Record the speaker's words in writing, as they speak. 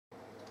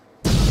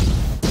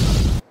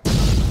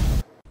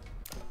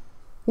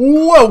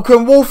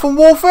Welcome Wolf and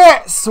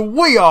Wolfettes!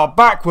 We are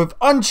back with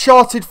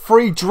Uncharted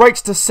 3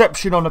 Drakes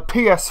Deception on the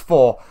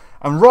PS4.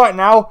 And right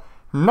now,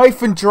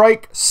 Nathan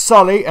Drake,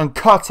 Sully and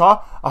Cutter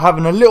are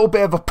having a little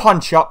bit of a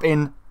punch up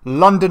in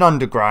London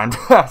Underground.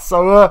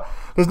 So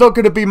there's not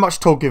going to be much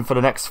talking for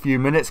the next few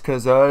minutes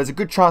because there's a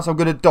good chance I'm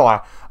going to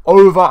die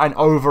over and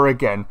over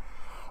again.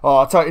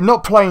 I tell you,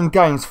 not playing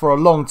games for a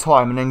long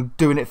time and then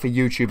doing it for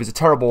YouTube is a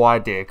terrible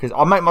idea because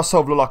I make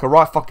myself look like a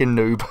right fucking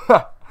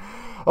noob.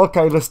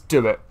 Okay, let's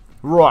do it.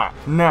 Right,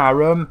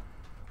 now,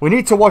 we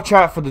need to watch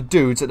out for the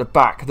dudes at the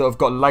back that have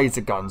got laser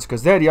guns,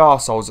 because they're the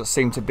arseholes that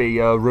seem to be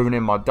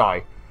ruining my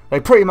day. They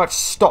pretty much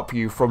stop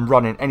you from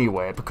running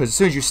anywhere, because as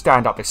soon as you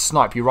stand up, they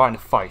snipe you right in the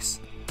face.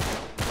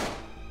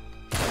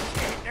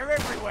 They're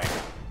everywhere.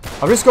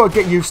 I've just got to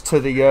get used to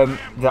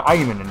the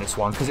aiming in this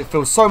one, because it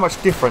feels so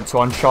much different to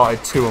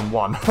Uncharted 2 and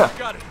 1.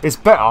 It's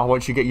better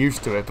once you get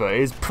used to it, but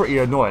it is pretty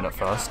annoying at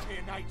first.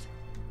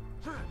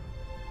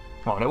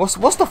 Oh, no,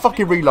 what's the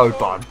fucking reload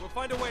button? We'll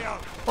find a way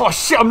out. Oh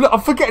shit,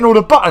 I'm forgetting all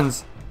the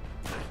buttons.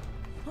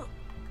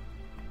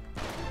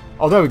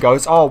 Oh, there we go,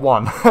 it's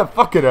R1.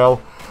 Fucking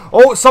hell.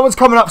 Oh, someone's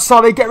coming up,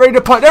 Sully. Get ready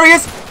to punch. There he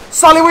is.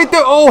 Sully, we do.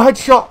 Oh,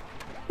 headshot.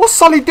 What's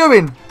Sully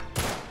doing?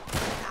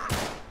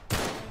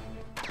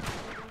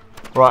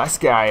 Right, let's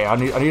get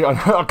out of here.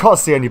 I can't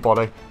see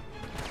anybody.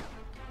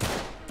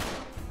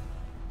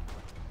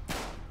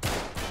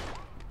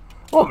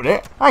 One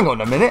minute. Hang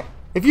on a minute.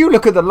 If you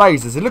look at the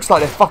lasers, it looks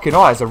like their fucking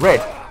eyes are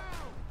red.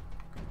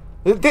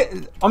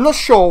 I'm not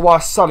sure why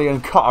Sully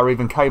and Cutter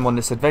even came on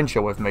this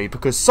adventure with me,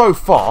 because so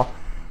far,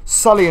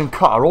 Sully and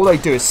Cutter, all they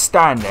do is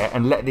stand there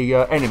and let the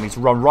enemies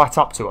run right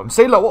up to them.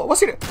 See, look,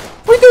 what's he doing?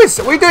 What are you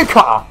doing? What are you doing,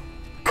 Cutter?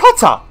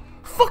 Cutter!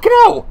 Fucking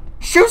hell!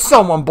 Shoot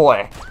someone,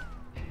 boy!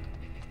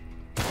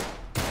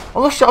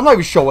 I'm not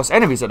even sure what's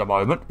enemies at the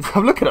moment.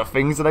 I'm looking at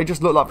things and they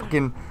just look like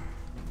fucking...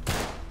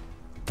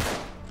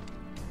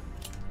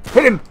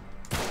 Hit him!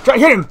 Drake,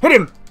 hit him! Hit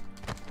him!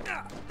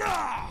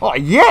 Oh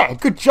yeah!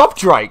 Good job,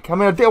 Drake! I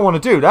mean, I didn't want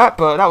to do that,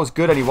 but that was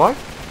good anyway.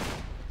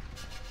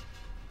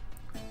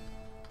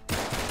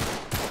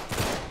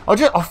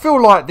 I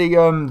feel like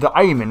the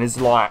aiming is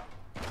like...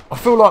 I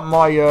feel like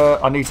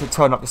I need to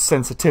turn up the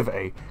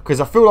sensitivity. Because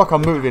I feel like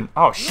I'm moving...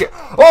 Oh shit!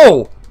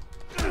 Oh!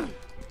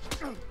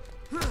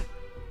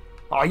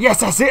 Oh yes,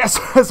 that's it!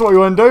 That's what we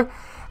want to do.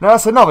 Now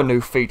that's another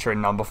new feature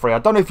in number 3. I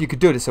don't know if you could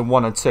do this in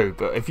 1 and 2,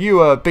 but if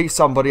you beat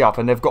somebody up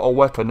and they've got a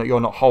weapon that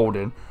you're not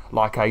holding,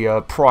 like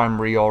a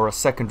primary or a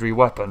secondary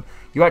weapon,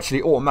 you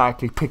actually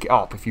automatically pick it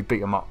up if you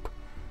beat them up,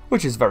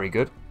 which is very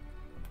good.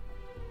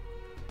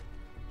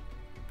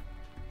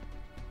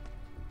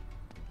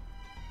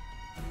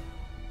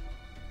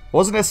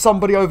 Wasn't there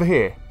somebody over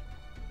here?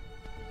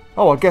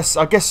 Oh, I guess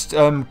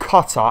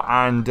Cutter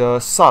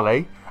and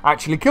Sully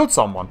actually killed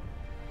someone.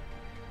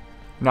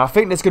 Now, I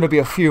think there's going to be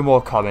a few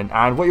more coming,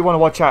 and what you want to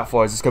watch out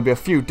for is there's going to be a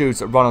few dudes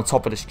that run on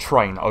top of this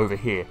train over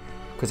here,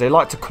 because they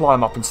like to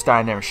climb up and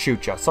stand there and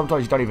shoot you.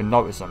 Sometimes you don't even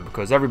notice them,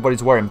 because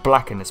everybody's wearing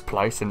black in this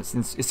place, and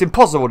it's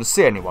impossible to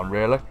see anyone,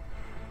 really.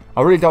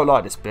 I really don't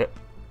like this bit.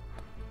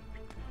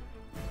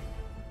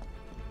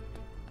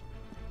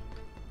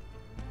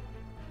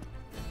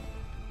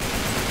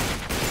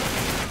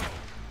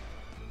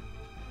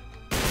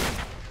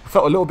 It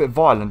felt a little bit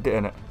violent,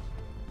 didn't it?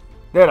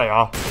 There they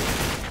are.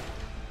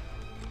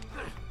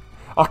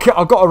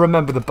 I've got to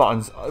remember the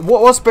buttons.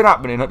 What's been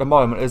happening at the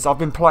moment is I've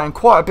been playing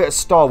quite a bit of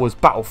Star Wars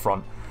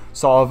Battlefront.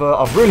 So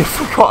I've really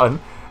forgotten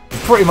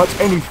pretty much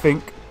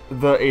anything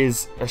that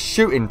is a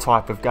shooting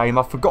type of game.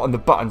 I've forgotten the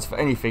buttons for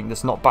anything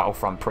that's not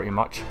Battlefront pretty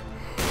much.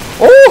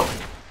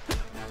 Oh!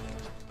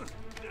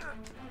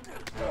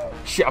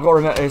 Shit, I've got to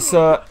remember. It's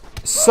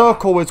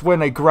circle is when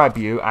they grab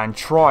you and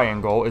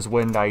triangle is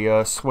when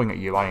they swing at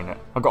you, ain't it?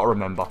 I've got to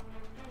remember.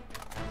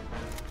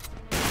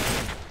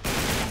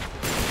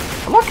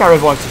 I like how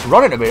everyone's just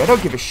running at me. I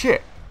don't give a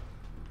shit.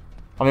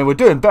 I mean, we're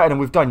doing better than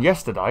we've done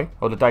yesterday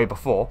or the day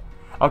before.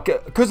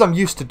 Because I'm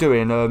used to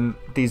doing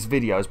these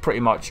videos pretty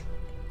much,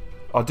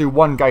 I do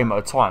one game at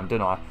a time,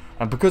 don't I?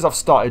 And because I've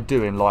started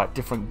doing like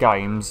different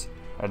games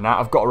and that,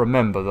 I've got to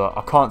remember that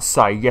I can't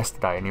say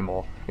yesterday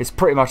anymore. It's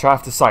pretty much, I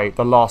have to say,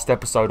 the last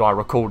episode I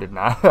recorded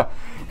now.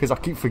 Because I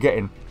keep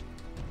forgetting.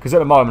 Because at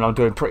the moment I'm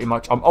doing pretty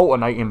much, I'm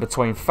alternating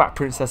between Fat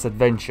Princess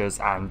Adventures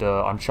and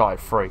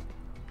Uncharted 3.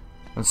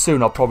 And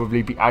soon I'll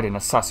probably be adding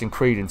Assassin's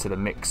Creed into the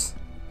mix,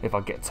 if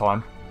I get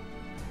time.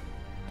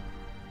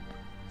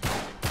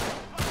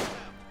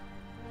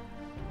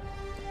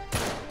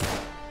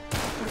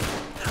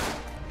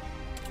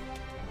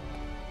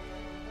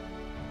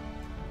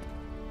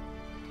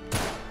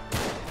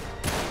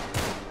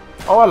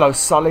 Oh, hello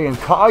Sully and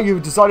Cutter,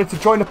 you've decided to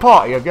join the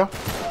party, have you?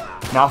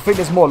 Now I think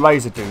there's more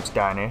laser dudes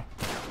down here.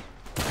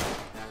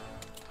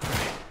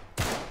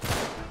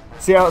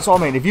 See, that's what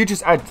I mean. If you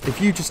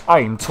just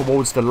aim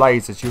towards the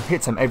lasers, you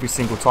hit them every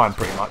single time,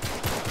 pretty much.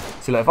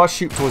 So, look, if I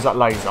shoot towards that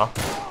laser,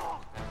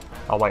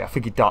 oh wait, I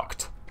think he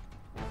ducked.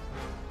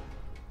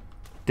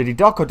 Did he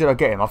duck or did I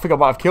get him? I think I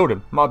might have killed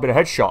him. Might have been a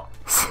headshot.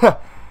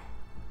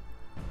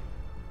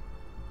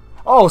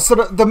 Oh, so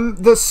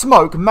the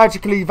smoke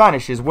magically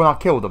vanishes when I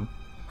kill them.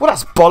 Well,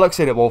 that's bollocks,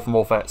 isn't it, Wolf and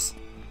Wolfettes?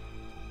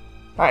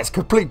 That is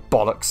complete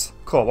bollocks.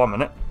 Cool, 1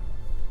 minute.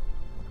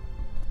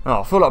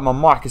 Oh, I feel like my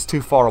mic is too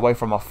far away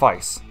from my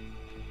face.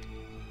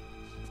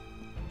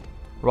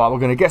 Right, we're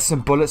going to get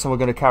some bullets and we're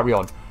going to carry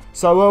on.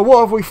 So,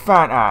 what have we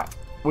found out?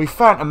 We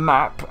found a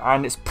map,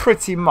 and it's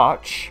pretty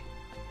much...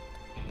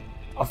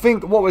 I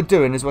think what we're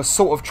doing is we're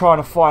sort of trying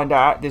to find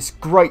out this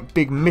great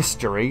big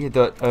mystery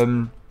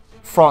that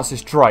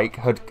Francis Drake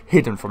had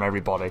hidden from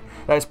everybody.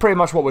 That's pretty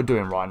much what we're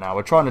doing right now.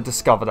 We're trying to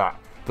discover that.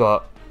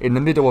 But in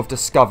the middle of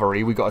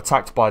discovery, we got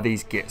attacked by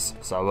these gits.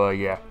 So,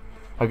 yeah.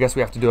 I guess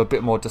we have to do a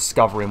bit more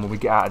discovering when we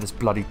get out of this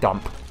bloody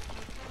dump.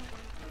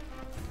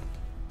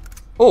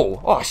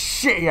 Oh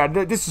shit, yeah.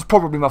 This is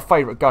probably my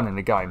favourite gun in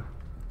the game.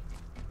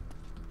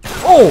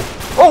 Oh,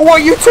 what are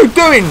you two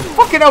doing?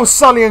 Fucking hell,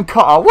 Sully and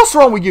Cutter. What's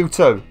wrong with you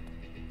two?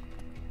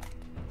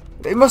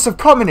 They must have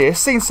come in here,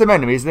 seen some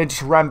enemies, and then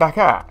just ran back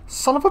out.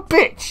 Son of a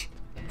bitch.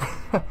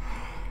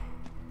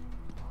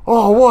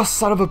 Oh, what a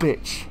son of a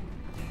bitch.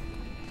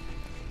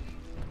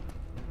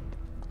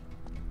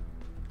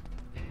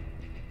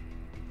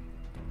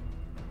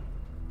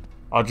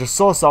 I just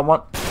saw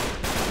someone.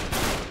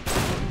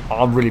 Oh,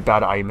 I'm really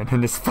bad at aiming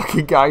in this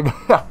fucking game.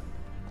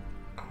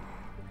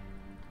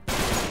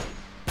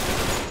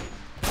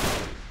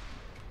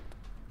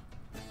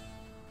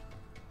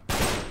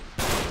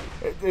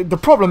 The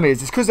problem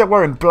is, it's because they're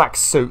wearing black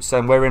suits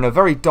and we're in a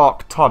very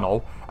dark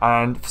tunnel,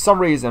 and for some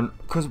reason,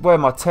 because where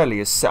my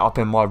telly is set up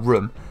in my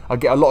room, I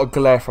get a lot of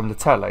glare from the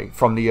telly,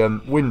 from the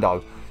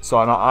window. So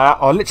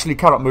I literally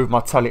cannot move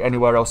my telly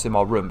anywhere else in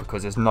my room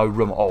because there's no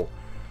room at all.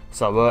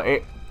 So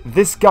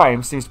this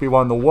game seems to be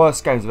one of the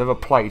worst games I've ever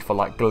played for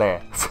like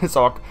glare.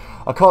 So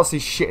I can't see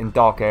shit in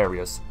dark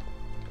areas.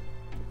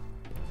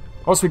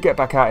 Once we get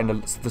back out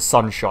in the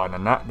sunshine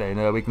and that,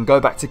 then we can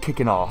go back to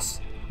kicking ass.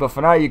 But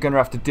for now, you're going to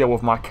have to deal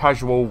with my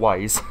casual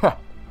ways.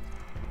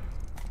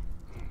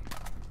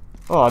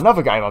 Oh,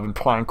 another game I've been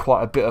playing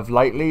quite a bit of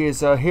lately is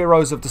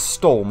Heroes of the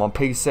Storm on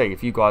PC.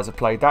 If you guys have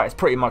played that, it's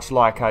pretty much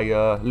like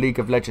a League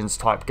of Legends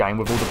type game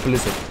with all the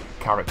Blizzard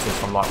characters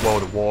from like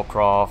World of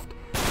Warcraft,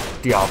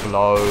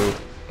 Diablo,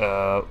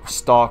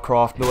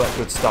 Starcraft, and all that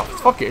good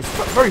stuff. It's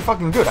very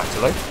fucking good,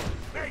 actually.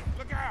 Hey,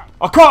 look out.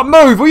 I can't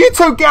move! Will you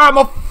two get out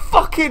of my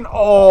fucking...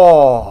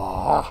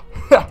 Oh!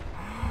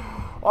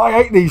 I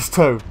hate these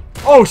two.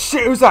 Oh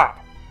shit, who's that?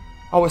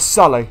 Oh, it's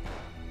Sully.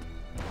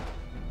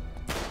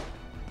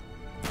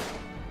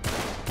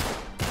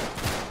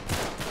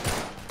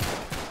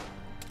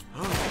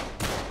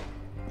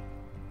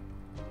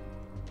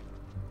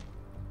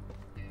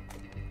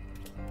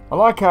 I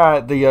like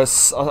how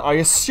I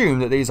assume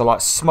that these are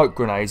like smoke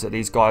grenades that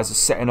these guys are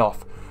setting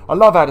off. I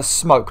love how the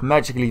smoke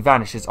magically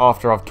vanishes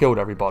after I've killed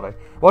everybody.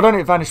 Why don't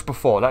it vanish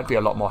before? That'd be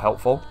a lot more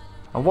helpful.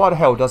 And why the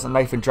hell doesn't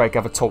Nathan Drake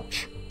have a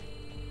torch?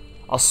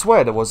 I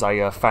swear there was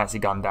a fancy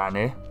gun down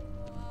here.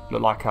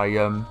 Looked like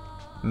a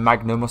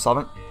Magnum or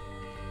something.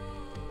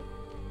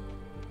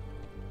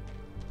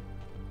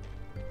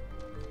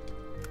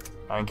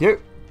 Thank you.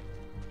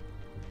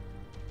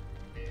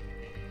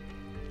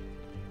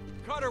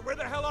 Cutter, where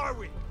the hell are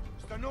we?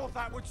 It's the North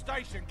Atwood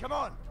Station. Come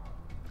on.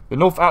 The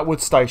North Atwood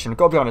Station.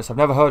 Gotta be honest, I've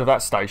never heard of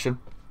that station.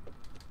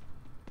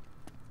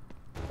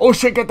 Oh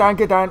shit, get down,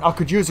 get down. I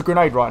could use a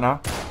grenade right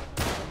now.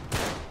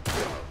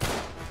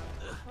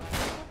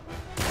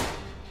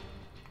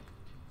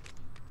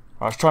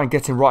 Let's try and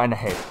get him right in the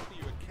head.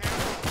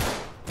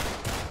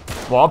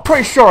 Well, I'm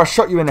pretty sure I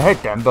shot you in the head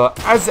then, but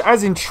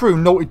as in true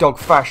Naughty Dog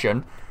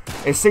fashion,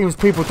 it seems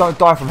people don't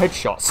die from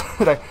headshots.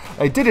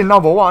 they did in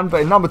number 1,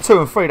 but in number 2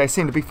 and 3 they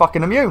seem to be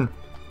fucking immune.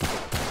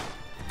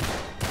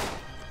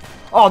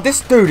 Oh, this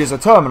dude is a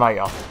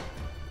Terminator.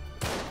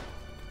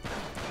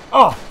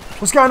 Oh,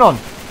 what's going on?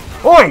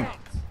 Oi!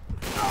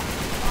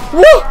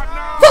 What?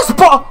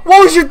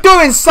 What was you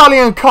doing, Sully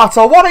and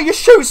Cutter? Why don't you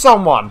shoot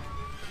someone?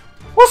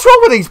 What's wrong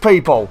with these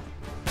people?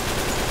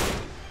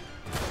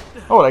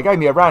 Oh, they gave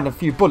me a random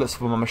few bullets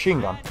for my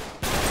machine gun.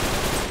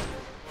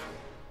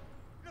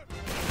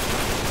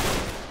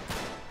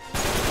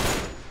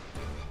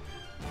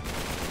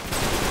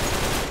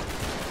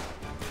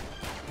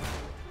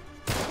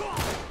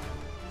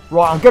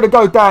 Right, I'm going to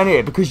go down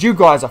here because you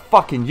guys are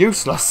fucking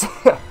useless.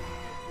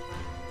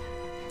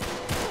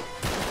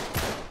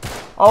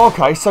 Oh,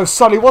 okay, so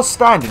Sully was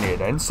standing here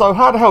then. So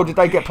how the hell did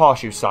they get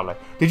past you, Sully?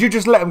 Did you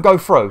just let them go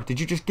through?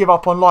 Did you just give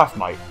up on life,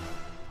 mate?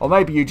 Or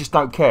maybe you just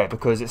don't care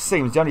because it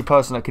seems the only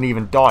person that can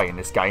even die in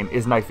this game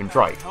is Nathan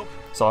Drake.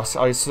 So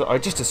I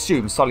just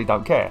assume Sully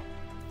don't care.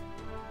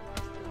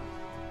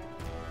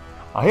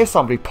 I hear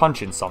somebody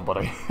punching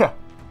somebody.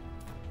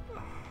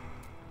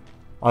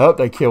 I hope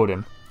they killed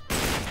him.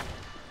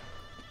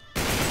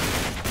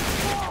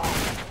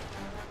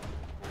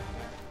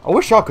 I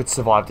wish I could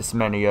survive this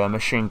many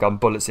machine gun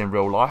bullets in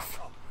real life.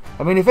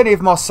 I mean, if any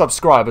of my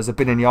subscribers have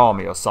been in the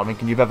army or something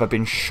and you've ever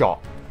been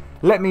shot,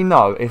 let me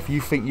know if you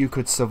think you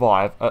could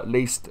survive at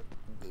least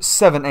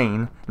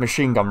 17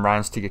 machine gun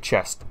rounds to your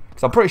chest.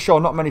 Because I'm pretty sure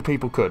not many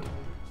people could.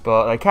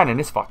 But they can in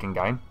this fucking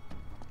game.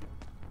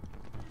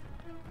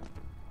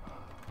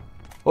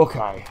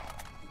 Okay.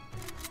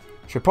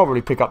 Should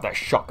probably pick up that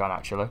shotgun,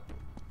 actually.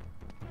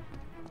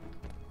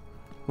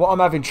 What I'm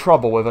having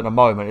trouble with at the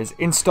moment is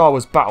in Star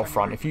Wars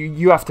Battlefront, if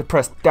you have to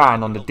press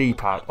down on the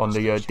D-pad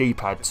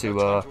D-pad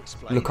to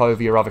look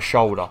over your other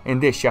shoulder. In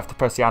this, you have to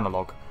press the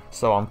analog.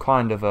 So I'm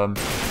kind of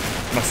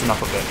messing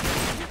up a bit.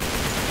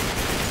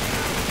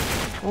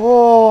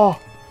 Oh,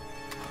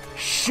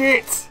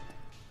 shit!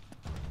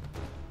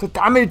 The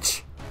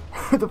damage,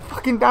 the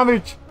fucking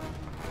damage.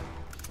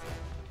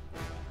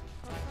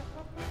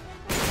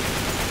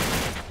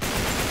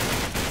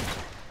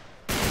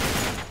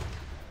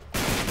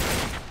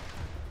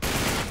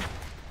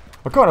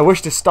 I kind of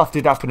wish this stuff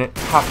did happen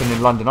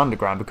in London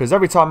Underground, because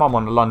every time I'm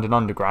on the London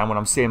Underground, when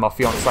I'm seeing my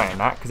fiancée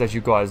and that, because as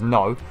you guys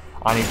know,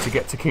 I need to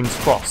get to King's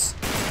Cross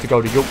to go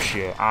to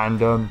Yorkshire, and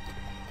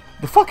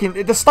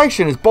the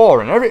station is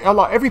boring.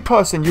 Every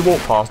person you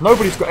walk past,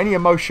 nobody's got any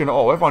emotion at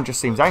all. Everyone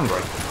just seems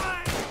angry.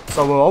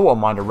 So I won't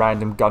mind a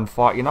random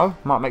gunfight, you know.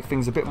 Might make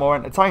things a bit more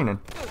entertaining.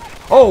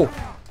 Oh,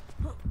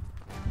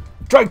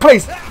 Drake,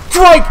 please,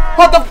 Drake!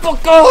 What the fuck?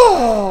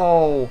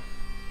 Oh,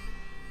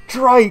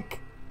 Drake!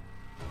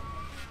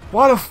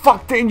 Why the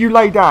fuck didn't you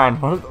lay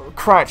down?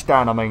 Crouch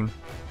down, I mean.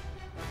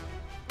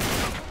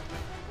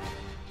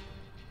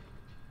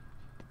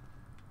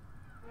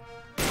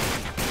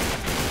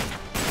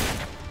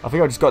 I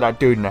think I just got that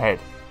dude in the head.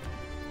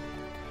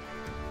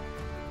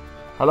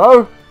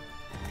 Hello?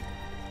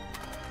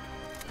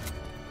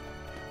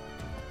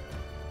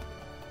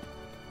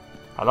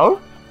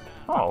 Hello?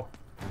 Oh.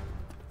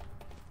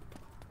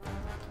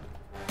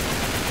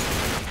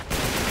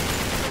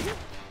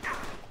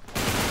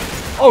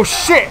 Oh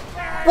shit!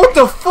 What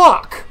the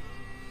fuck?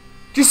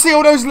 Do you see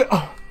all those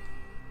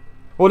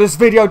Well, this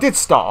video did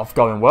start off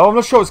going well. I'm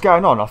not sure what's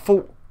going on. I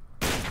thought...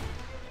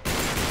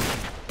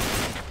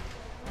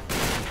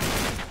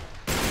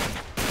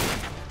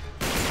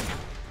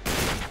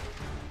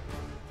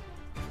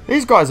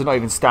 These guys are not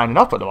even standing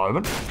up at the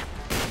moment.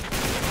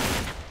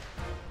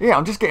 Yeah,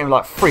 I'm just getting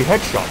like 3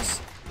 headshots.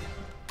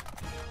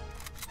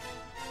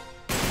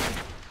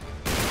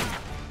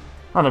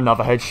 And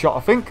another headshot, I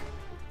think.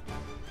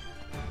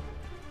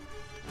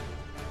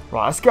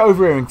 Right, let's get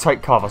over here and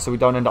take cover so we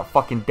don't end up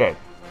fucking dead.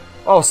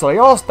 Oh, so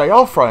they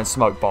are throwing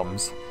smoke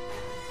bombs.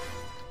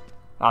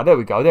 Ah, there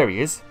we go. There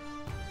he is.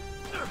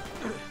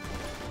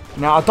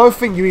 Now, I don't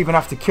think you even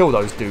have to kill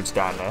those dudes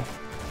down there.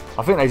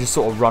 I think they just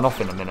sort of run off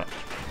in a minute.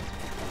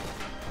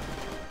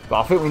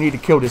 But I think we need to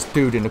kill this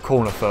dude in the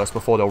corner first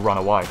before they'll run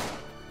away.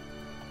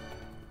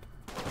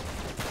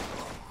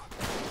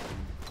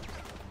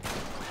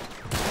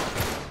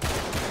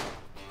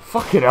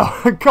 Fucking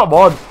hell. Come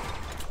on.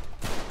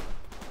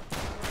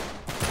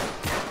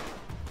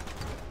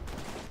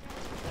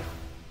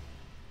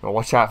 Well,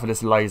 watch out for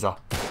this laser.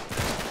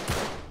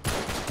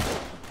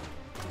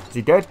 Is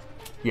he dead?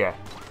 Yeah.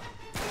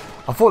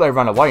 I thought they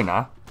ran away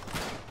now.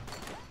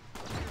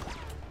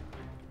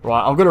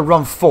 Right, I'm going to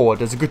run forward.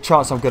 There's a good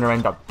chance I'm going to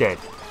end up dead.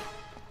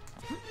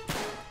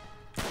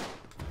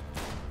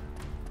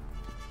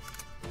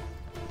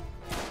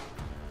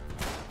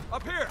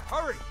 Up here,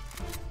 hurry!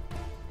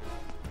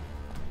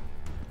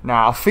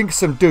 Now, I think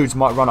some dudes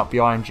might run up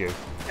behind you.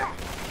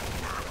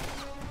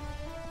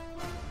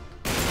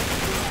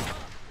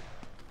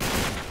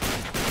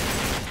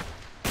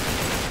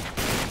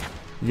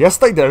 Yes,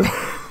 they do.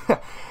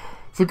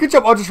 So good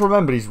job I just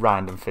remember these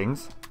random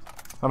things.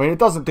 I mean, it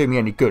doesn't do me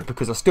any good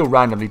because I still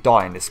randomly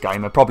die in this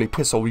game and probably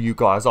piss all you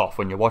guys off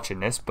when you're watching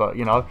this, but,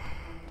 you know.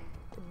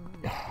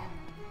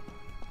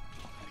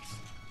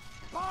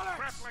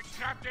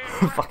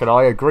 Fucking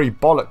I agree,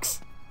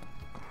 bollocks.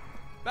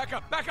 Back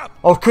up, back up!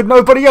 Oh, could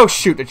nobody else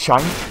shoot the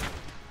chain?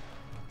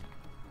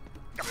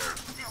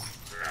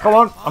 Come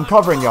on, I'm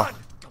covering you.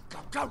 Go,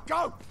 go,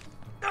 go!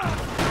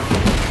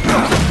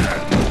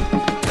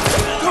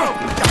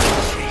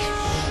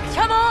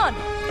 Come on!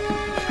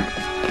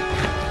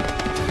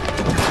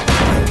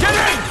 Get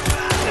in!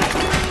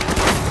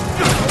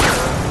 Go,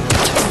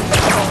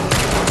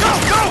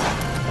 go!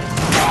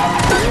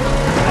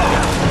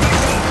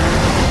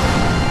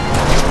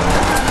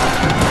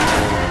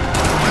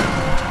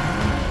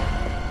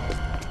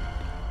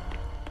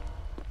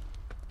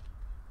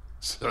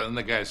 So then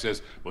the guy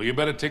says, well, you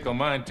better tickle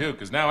mine too,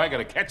 because now I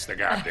gotta catch the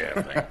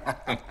goddamn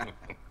thing.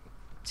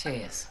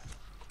 Cheers.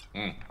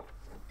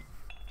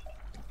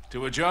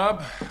 To a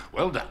job,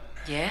 well done.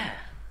 Yeah.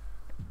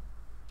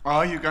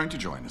 Are you going to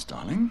join us,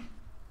 darling?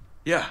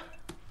 Yeah.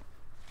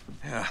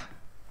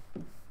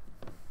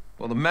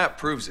 Well, the map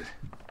proves it.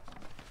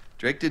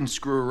 Drake didn't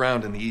screw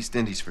around in the East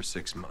Indies for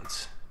 6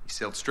 months. He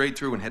sailed straight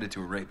through and headed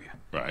to Arabia.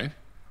 Right.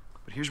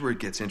 But here's where it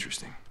gets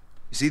interesting.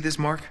 You see this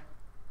mark?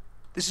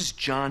 This is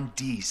John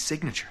Dee's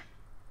signature.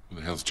 Who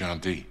the hell's John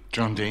D?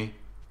 John Dee,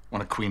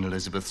 one of Queen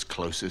Elizabeth's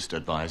closest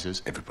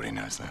advisors. Everybody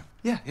knows that.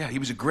 Yeah, he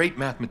was a great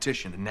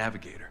mathematician and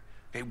navigator.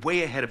 Okay,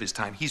 way ahead of his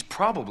time. He's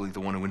probably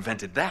the one who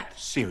invented that.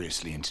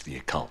 Seriously into the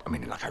occult. I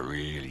mean, like a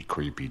really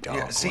creepy dark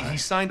Yeah, see, way. he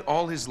signed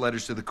all his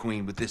letters to the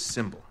Queen with this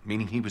symbol,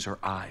 meaning he was her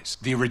eyes.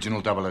 The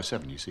original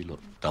 007, you see, look,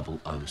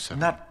 007.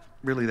 Not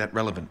really that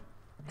relevant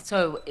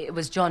So it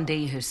was John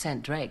Dee who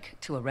sent Drake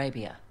to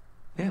Arabia.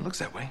 Yeah, it looks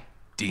that way.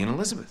 Dee and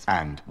Elizabeth.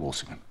 And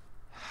Walsingham.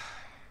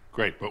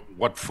 Great, but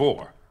what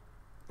for?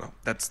 Well,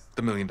 that's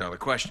the million-dollar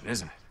question,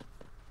 isn't it?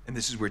 And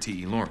this is where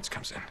T.E. Lawrence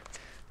comes in.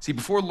 See,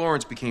 before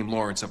Lawrence became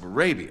Lawrence of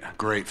Arabia,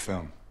 Great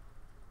film.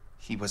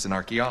 he was an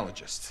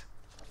archaeologist.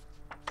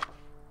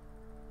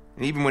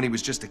 And even when he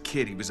was just a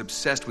kid, he was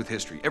obsessed with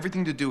history,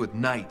 everything to do with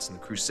knights and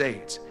the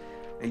Crusades.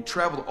 And he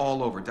traveled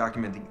all over,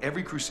 documenting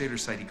every Crusader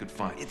site he could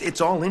find.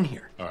 It's all in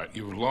here. All right,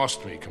 you've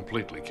lost me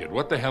completely, kid.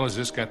 What the hell has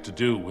this got to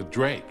do with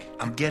Drake?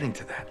 I'm getting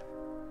to that.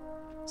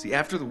 See,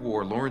 after the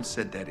war, Lawrence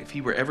said that if he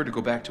were ever to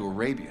go back to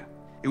Arabia,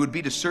 it would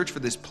be to search for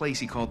this place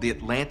he called the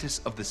Atlantis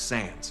of the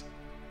Sands.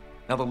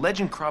 Now, the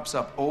legend crops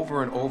up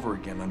over and over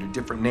again under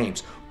different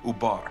names.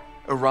 Ubar,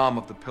 Aram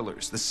of the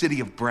Pillars, the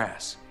City of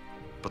Brass.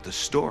 But the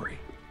story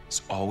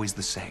is always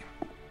the same.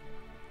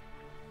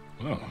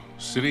 Oh,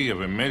 city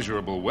of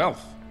immeasurable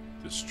wealth.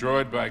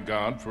 Destroyed by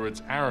God for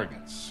its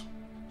arrogance.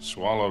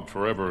 Swallowed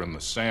forever in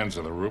the sands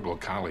of the Rubel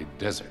Khali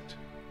Desert.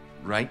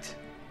 Right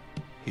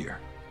here.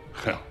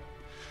 Well,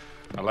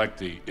 I like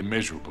the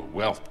immeasurable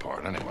wealth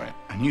part anyway.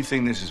 And you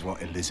think this is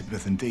what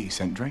Elizabeth and Dee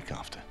sent Drake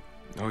after?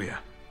 Oh, yeah.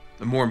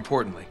 And more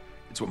importantly,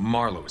 it's what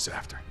Marlowe is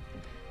after.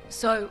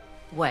 So,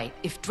 wait,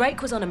 if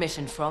Drake was on a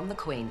mission from the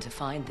Queen to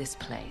find this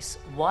place,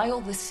 why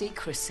all the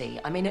secrecy?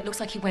 I mean, it looks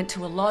like he went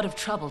to a lot of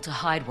trouble to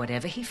hide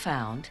whatever he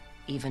found,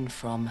 even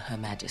from Her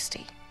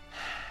Majesty.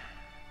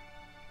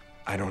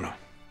 I don't know.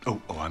 Oh,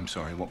 I'm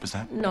sorry, what was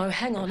that? No,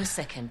 hang on a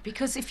second.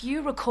 Because if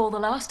you recall, the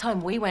last time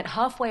we went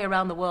halfway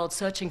around the world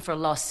searching for a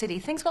lost city,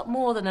 things got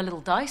more than a little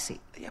dicey.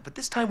 Yeah, but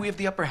this time we have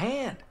the upper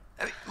hand.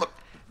 I mean, look,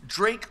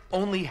 Drake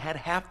only had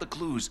half the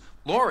clues.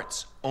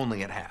 Lawrence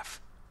only had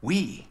half.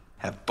 We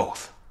have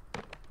both.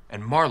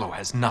 And Marlowe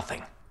has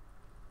nothing.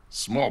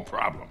 Small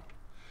problem.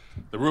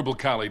 The Rubel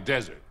Khali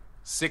Desert,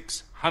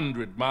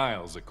 600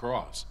 miles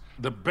across.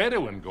 The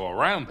Bedouin go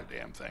around the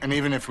damn thing. And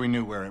even if we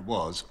knew where it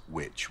was,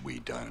 which we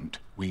don't,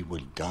 we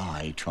would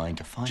die trying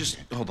to find Just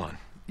it. hold on.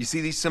 You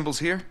see these symbols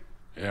here?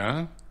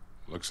 Yeah?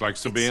 Looks like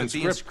Sabaean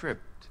Sabaean script.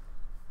 script.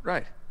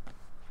 Right.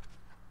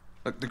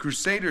 Look, the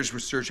Crusaders were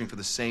searching for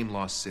the same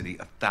lost city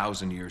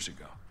 1,000 years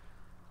ago.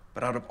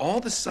 But out of all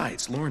the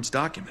sites Lawrence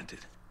documented,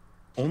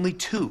 only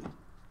 2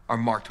 are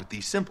marked with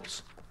these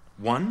symbols.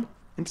 One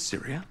in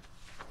Syria,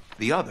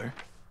 the other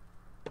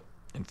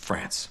in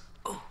France.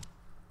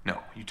 No,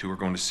 you 2 are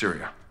going to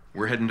Syria.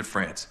 We're heading to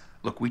France.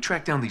 Look, we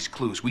track down these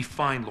clues. We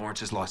find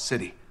Lawrence's lost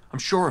city. I'm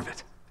sure of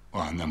it.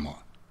 Well, and then what?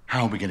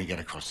 How are we going to get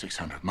across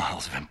 600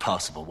 miles of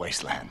impassable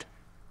wasteland?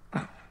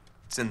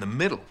 It's in the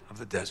middle of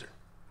the desert.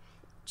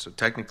 So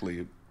technically,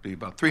 it'd be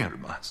about 300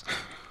 miles.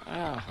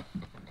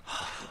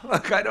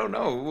 Look, I don't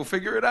know. We'll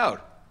figure it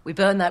out. We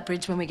burn that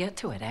bridge when we get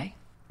to it, eh?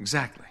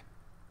 Exactly.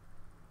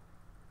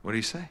 What do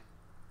you say?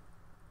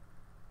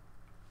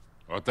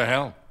 What the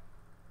hell?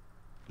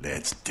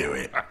 Let's do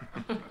it.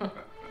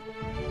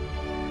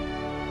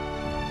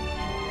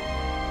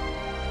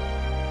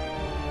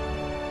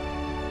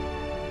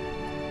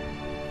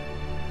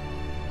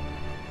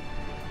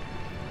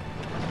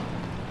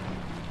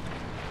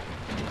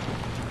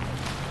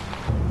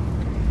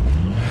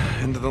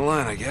 End of the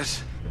line, I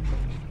guess.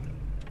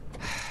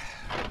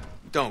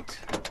 Don't.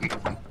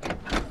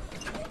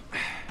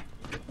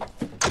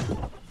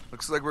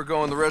 Looks like we're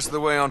going the rest of the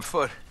way on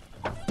foot.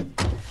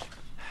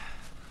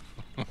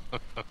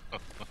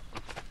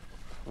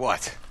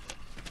 What?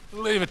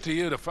 Leave it to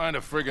you to find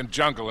a friggin'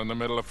 jungle in the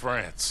middle of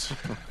France.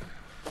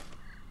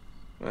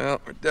 Well,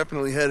 we're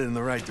definitely headed in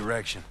the right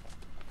direction.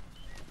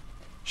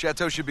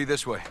 Chateau should be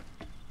this way.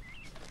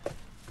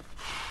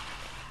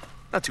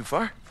 Not too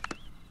far.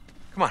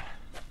 Come on.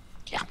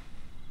 Yeah.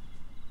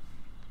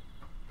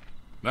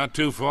 Not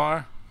too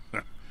far?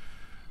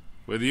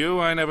 With you,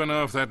 I never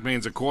know if that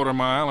means a quarter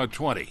mile or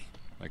 20.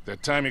 Like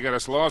that time you got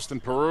us lost in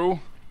Peru?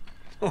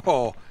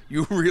 Oh,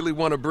 you really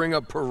want to bring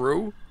up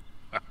Peru?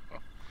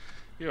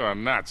 You are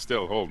not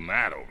still holding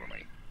that over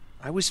me.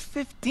 I was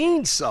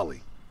 15,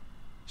 Sully.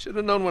 Should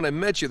have known when I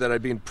met you that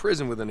I'd be in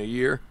prison within a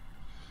year.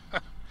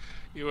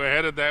 You were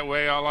headed that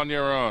way all on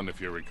your own,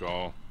 if you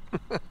recall.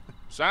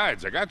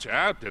 Besides, I got you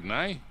out, didn't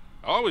I?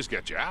 Always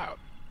get you out.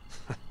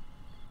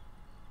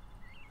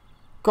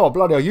 God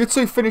bloody hell, you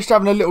 2 finished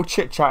having a little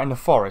chit chat in the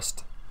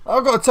forest.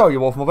 I've got to tell you,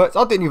 wolfettes,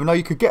 I didn't even know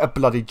you could get a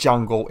bloody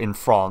jungle in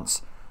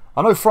France.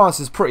 I know France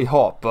is pretty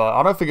hot, but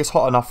I don't think it's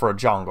hot enough for a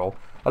jungle.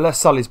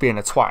 Unless Sully's being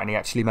a twat and he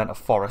actually meant a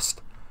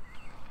forest.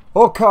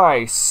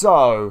 Okay,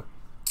 so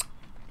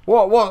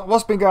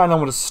what's been going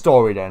on with the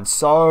story then?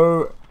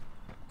 So,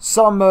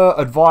 some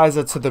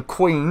advisor to the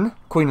Queen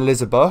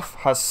Elizabeth,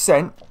 has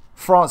sent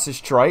Francis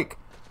Drake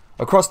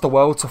across the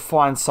world to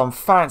find some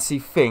fancy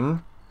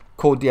thing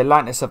called the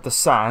Atlantis of the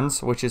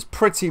Sands, which is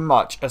pretty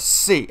much a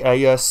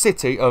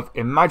city of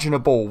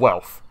imaginable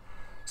wealth.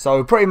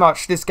 So pretty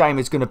much this game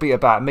is going to be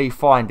about me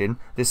finding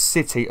this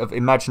city of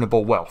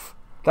imaginable wealth.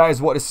 That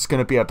is what this is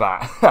going to be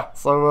about.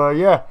 So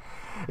yeah,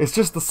 it's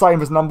just the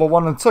same as number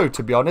 1 and 2,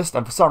 to be honest.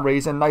 And for some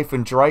reason,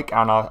 Nathan Drake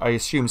and I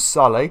assume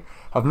Sully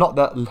have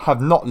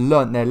not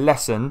learnt their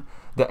lesson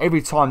that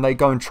every time they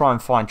go and try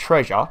and find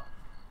treasure,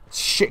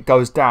 shit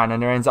goes down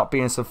and there ends up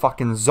being some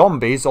fucking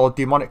zombies or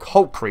demonic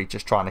Hulk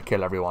creatures trying to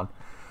kill everyone.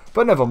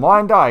 But never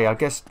mind, eh? I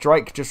guess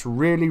Drake just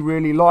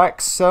really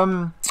likes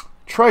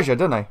treasure,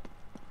 doesn't he?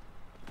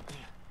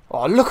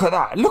 Oh, look at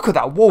that. Look at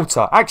that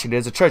water. Actually,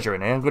 there's a treasure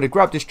in here. I'm going to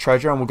grab this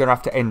treasure and we're going to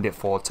have to end it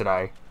for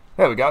today.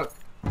 There we go.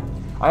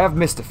 I have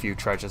missed a few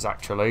treasures,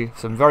 actually.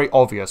 Some very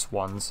obvious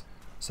ones.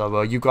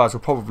 So you guys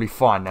will probably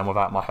find them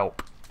without my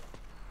help.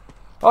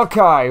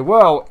 Okay,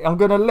 well, I'm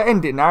going to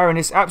end it now in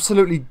this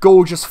absolutely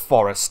gorgeous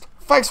forest.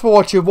 Thanks for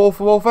watching, Wolf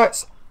and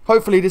Wolfettes.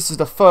 Hopefully this is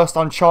the first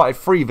Uncharted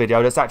 3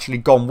 video that's actually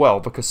gone well,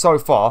 because so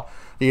far,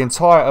 the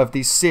entire of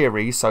these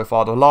series, so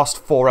far, the last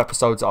 4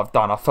 episodes that I've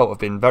done, I felt have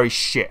been very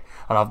shit.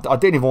 And I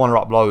didn't even want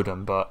to upload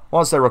them, but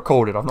once they're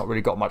recorded, I've not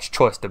really got much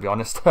choice, to be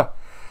honest.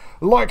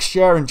 Like,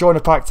 share, and join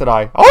the pack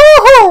today.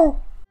 Oh!